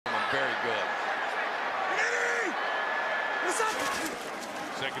very good.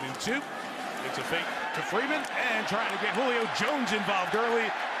 2nd and 2. It's a fake to Freeman and trying to get Julio Jones involved early.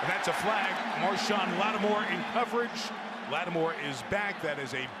 And that's a flag. Marshon Lattimore in coverage. Lattimore is back. That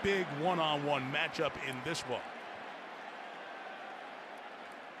is a big one-on-one matchup in this one.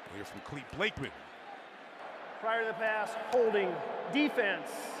 We'll hear from Cleet Blakeman. Prior to the pass, holding,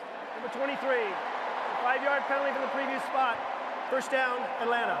 defense. Number 23, 5-yard penalty from the previous spot. First down,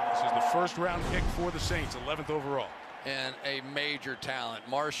 Atlanta. This is the first-round pick for the Saints, 11th overall. And a major talent.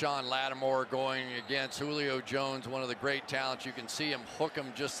 Marshon Lattimore going against Julio Jones, one of the great talents. You can see him hook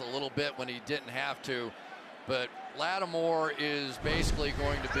him just a little bit when he didn't have to. But Lattimore is basically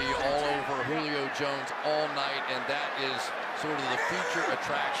going to be all over Julio Jones all night, and that is sort of the feature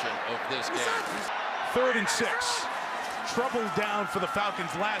attraction of this game. 3rd and 6. Trouble down for the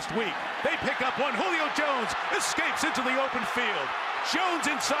Falcons last week. They pick up one. Julio Jones escapes into the open field. Jones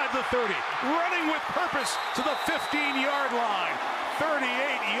inside the 30, running with purpose to the 15-yard line.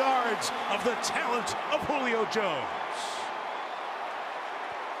 38 yards of the talent of Julio Jones.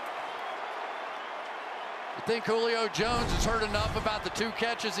 You think Julio Jones has heard enough about the 2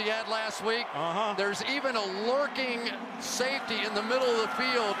 catches he had last week? There's even a lurking safety in the middle of the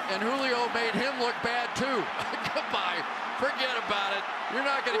field, and Julio made him look bad too. Goodbye. Forget about it. You're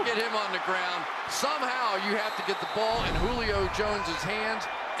not going to get him on the ground. Somehow you have to get the ball in Julio Jones's hands,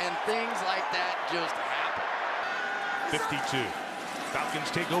 and things like that just happen. 52. Falcons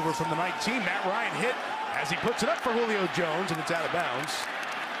take over from the 19. Matt Ryan hit as he puts it up for Julio Jones, and it's out of bounds.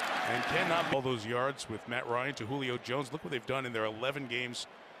 And cannot all those yards with Matt Ryan to Julio Jones. Look what they've done in their 11 games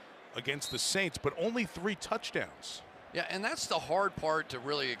against the Saints, but only 3 touchdowns. Yeah, and that's the hard part to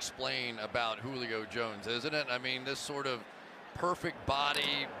really explain about Julio Jones, isn't it? I mean, this sort of perfect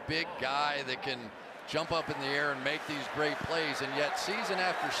body, big guy that can jump up in the air and make these great plays, and yet season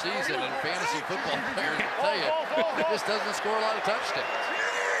after season, and fantasy football players will tell you, he just doesn't score a lot of touchdowns.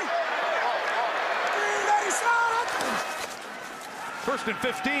 1st and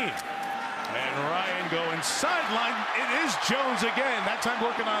 15. And Ryan going sideline. It is Jones again. That time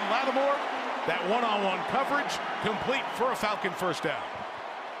working on Lattimore. That one-on-one coverage complete for a Falcon first down.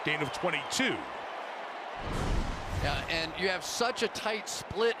 Gain of 22. Yeah, and you have such a tight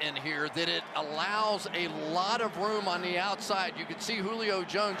split in here that it allows a lot of room on the outside. You can see Julio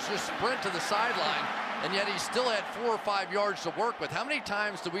Jones just sprint to the sideline, and yet he still had 4 or 5 yards to work with. How many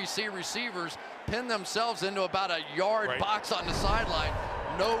times do we see receivers pin themselves into about a yard box on the sideline?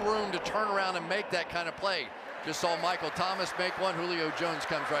 No room to turn around and make that kind of play. Just saw Michael Thomas make one. Julio Jones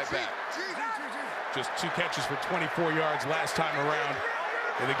comes right back. Just 2 catches for 24 yards last time around.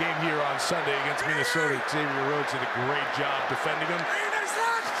 In the game here on Sunday against Minnesota, Xavier Rhodes did a great job defending him.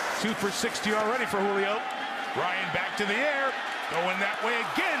 2 for 60 already for Julio. Ryan back to the air, going that way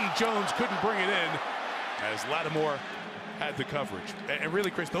again. Jones couldn't bring it in as Lattimore had the coverage. And really,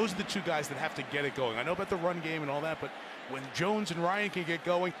 Chris, those are the 2 guys that have to get it going. I know about the run game and all that, but when Jones and Ryan can get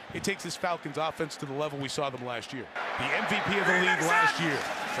going, it takes this Falcons offense to the level we saw them last year. The MVP of the league last year,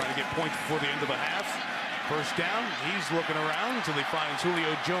 trying to get points before the end of the half. First down, he's looking around until he finds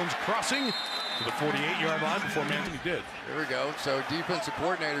Julio Jones crossing to the 48-yard line before Manning did. Here we go. So defensive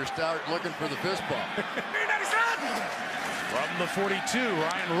coordinators start looking for the fist bump. From the 42,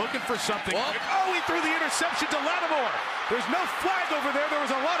 Ryan looking for something. Oh, he threw the interception to Lattimore. There's no flag over there. There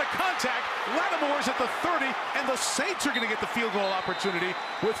was a lot of contact. Lattimore's at the 30, and the Saints are going to get the field goal opportunity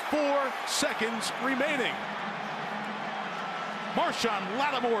with 4 seconds remaining. Marshon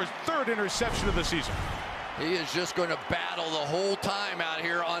Lattimore's 3rd interception of the season. He is just going to battle the whole time out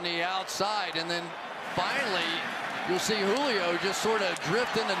here on the outside, and then finally you'll see Julio just sort of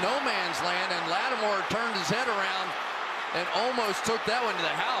drift into no man's land, and Lattimore turned his head around and almost took that one to the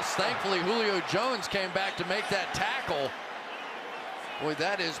house. Thankfully, Julio Jones came back to make that tackle. Boy,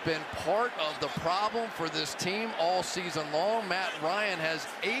 that has been part of the problem for this team all season long. Matt Ryan has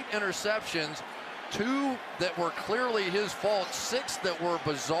 8 interceptions, 2 that were clearly his fault, 6 that were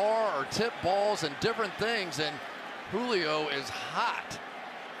bizarre or tip balls and different things, and Julio is hot.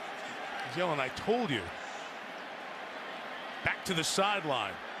 He's yelling, I told you. Back to the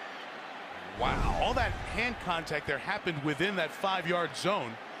sideline. Wow, all that hand contact there happened within that 5-yard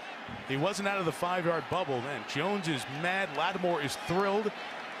zone. He wasn't out of the 5-yard bubble. Man, Jones is mad, Lattimore is thrilled,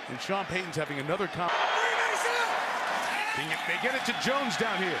 and Sean Payton's having another They get it to Jones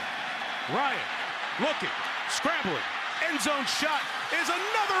down here. Ryan looking, scrambling, end zone shot is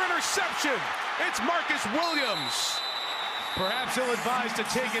another interception. It's Marcus Williams. Perhaps ill-advised to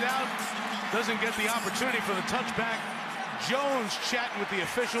take it out. Doesn't get the opportunity for the touchback. Jones chatting with the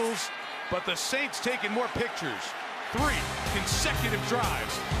officials, but the Saints taking more pictures. 3 consecutive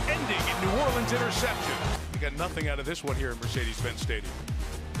drives ending leading in New Orleans interceptions. We got nothing out of this one here in Mercedes-Benz Stadium.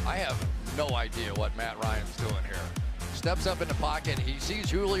 I have no idea what Matt Ryan's doing here. Steps up in the pocket. He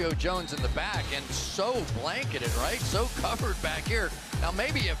sees Julio Jones in the back and so blanketed, right? So covered back here. Now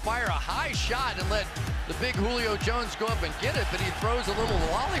maybe you fire a high shot and let the big Julio Jones go up and get it, but he throws a little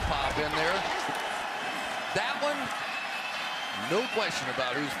lollipop in there. That one, no question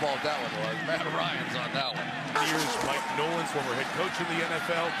about whose fault that one was. Matt Ryan's on that one. Here's Mike Nolan, former head coach in the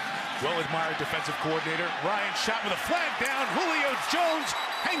NFL, well-admired defensive coordinator. Ryan shot with a flag down. Julio Jones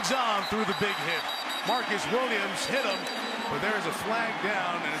hangs on through the big hit. Marcus Williams hit him, but there is a flag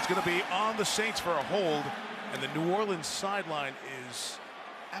down, and it's going to be on the Saints for a hold. And the New Orleans sideline is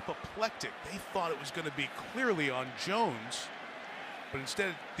apoplectic. They thought it was going to be clearly on Jones, but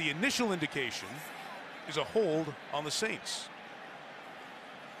instead the initial indication is a hold on the Saints.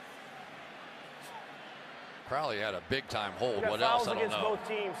 Crowley had a big-time hold. What fouls else? I don't against know. both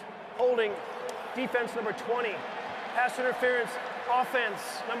teams. Holding, defense number 20. Pass interference, offense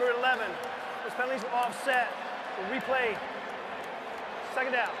number 11. Those penalties will offset. We'll replay.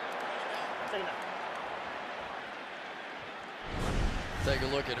 Second down. Second down. Take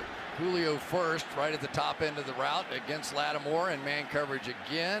a look at it. Julio first, right at the top end of the route against Lattimore, and man coverage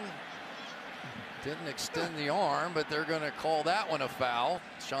again. Didn't extend the arm, but they're going to call that one a foul.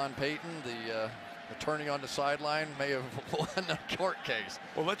 Sean Payton, the attorney on the sideline, may have won a court case.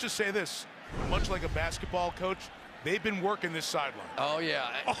 Well, let's just say this. Much like a basketball coach, they've been working this sideline. Oh, yeah.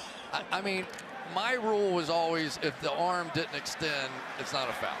 I mean, my rule was always if the arm didn't extend, it's not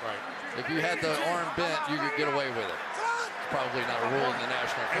a foul. Right. If you had the arm bent, you could get away with it. It's probably not a rule in the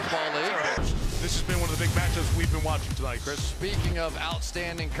National Football League. This has been one of the big matchups we've been watching tonight, Chris. Speaking of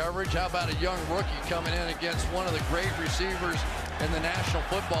outstanding coverage, how about a young rookie coming in against one of the great receivers in the National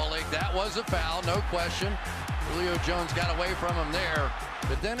Football League? That was a foul, no question. Julio Jones got away from him there.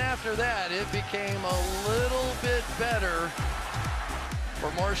 But then after that, it became a little bit better for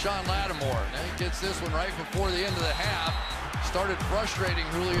Marshon Lattimore. Now he gets this one right before the end of the half. Started frustrating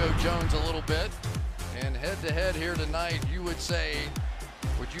Julio Jones a little bit. And head-to-head here tonight, you would say,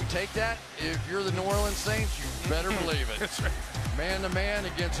 would you take that? If you're the New Orleans Saints, you better believe it. That's right. Man-to-man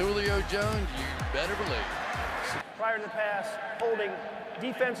against Julio Jones, you better believe it. Prior to the pass, holding,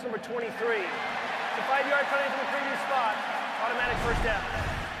 defense number 23. It's a 5-yard penalty from the previous spot. Automatic first down.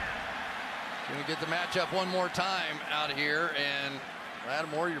 Going to get the matchup one more time out here, and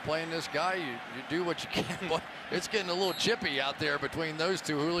Lattimore, you're playing this guy, you do what you can. But it's getting a little chippy out there between those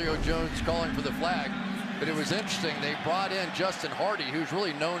two. Julio Jones calling for the flag. But it was interesting. They brought in Justin Hardy, who's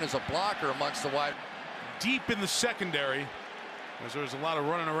really known as a blocker amongst the wide. Deep in the secondary, as there's a lot of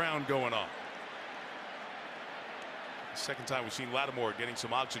running around going on. Second time we've seen Lattimore getting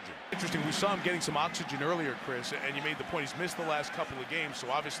some oxygen. Interesting, we saw him getting some oxygen earlier, Chris, and you made the point, he's missed the last couple of games, so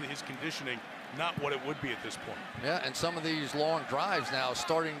obviously his conditioning not what it would be at this point. Yeah, and some of these long drives now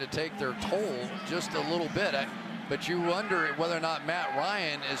starting to take their toll just a little bit. But you wonder whether or not Matt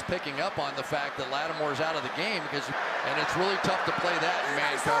Ryan is picking up on the fact that Lattimore's out of the game, and it's really tough to play that in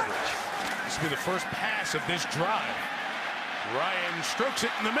man coverage. This will be the first pass of this drive. Ryan strokes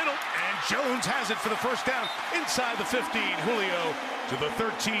it in the middle, and Jones has it for the first down inside the 15. Julio to the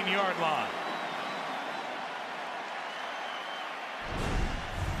 13-yard line.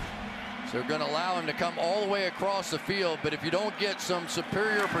 So they're going to allow him to come all the way across the field, but if you don't get some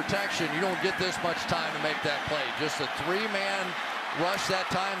superior protection, you don't get this much time to make that play. Just a three-man rush that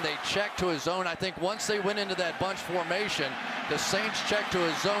time. They checked to his zone. I think once they went into that bunch formation, the Saints checked to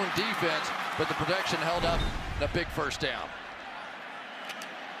his zone defense, but the protection held up and a big first down.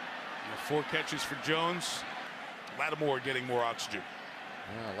 4 catches for Jones. Lattimore getting more oxygen.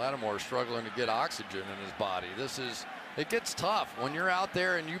 Yeah, Lattimore is struggling to get oxygen in his body. It gets tough when you're out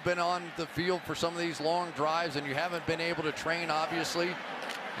there and you've been on the field for some of these long drives and you haven't been able to train, obviously.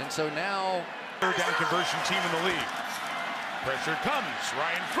 And so now, third down conversion team in the league. Pressure comes.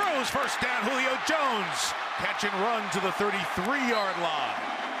 Ryan throws. First down. Julio Jones. Catch and run to the 33-yard line.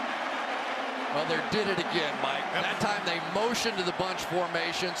 Well, they did it again, Mike. Yep. That time they motioned to the bunch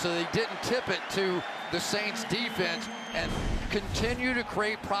formation, so they didn't tip it to the Saints defense and continue to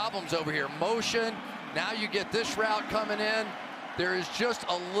create problems over here. Motion. Now you get this route coming in. There is just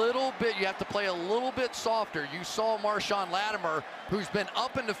a little bit, you have to play a little bit softer. You saw Marshon Lattimore, who's been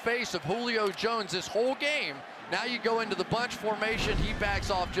up in the face of Julio Jones this whole game. Now you go into the bunch formation, he backs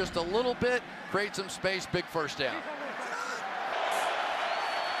off just a little bit, creates some space, big first down.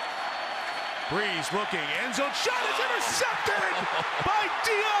 Breeze looking, end zone shot is intercepted by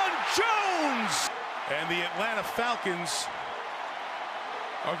Deion Jones. And the Atlanta Falcons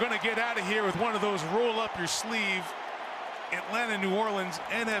are going to get out of here with one of those roll up your sleeve Atlanta, New Orleans,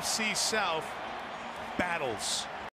 NFC South battles.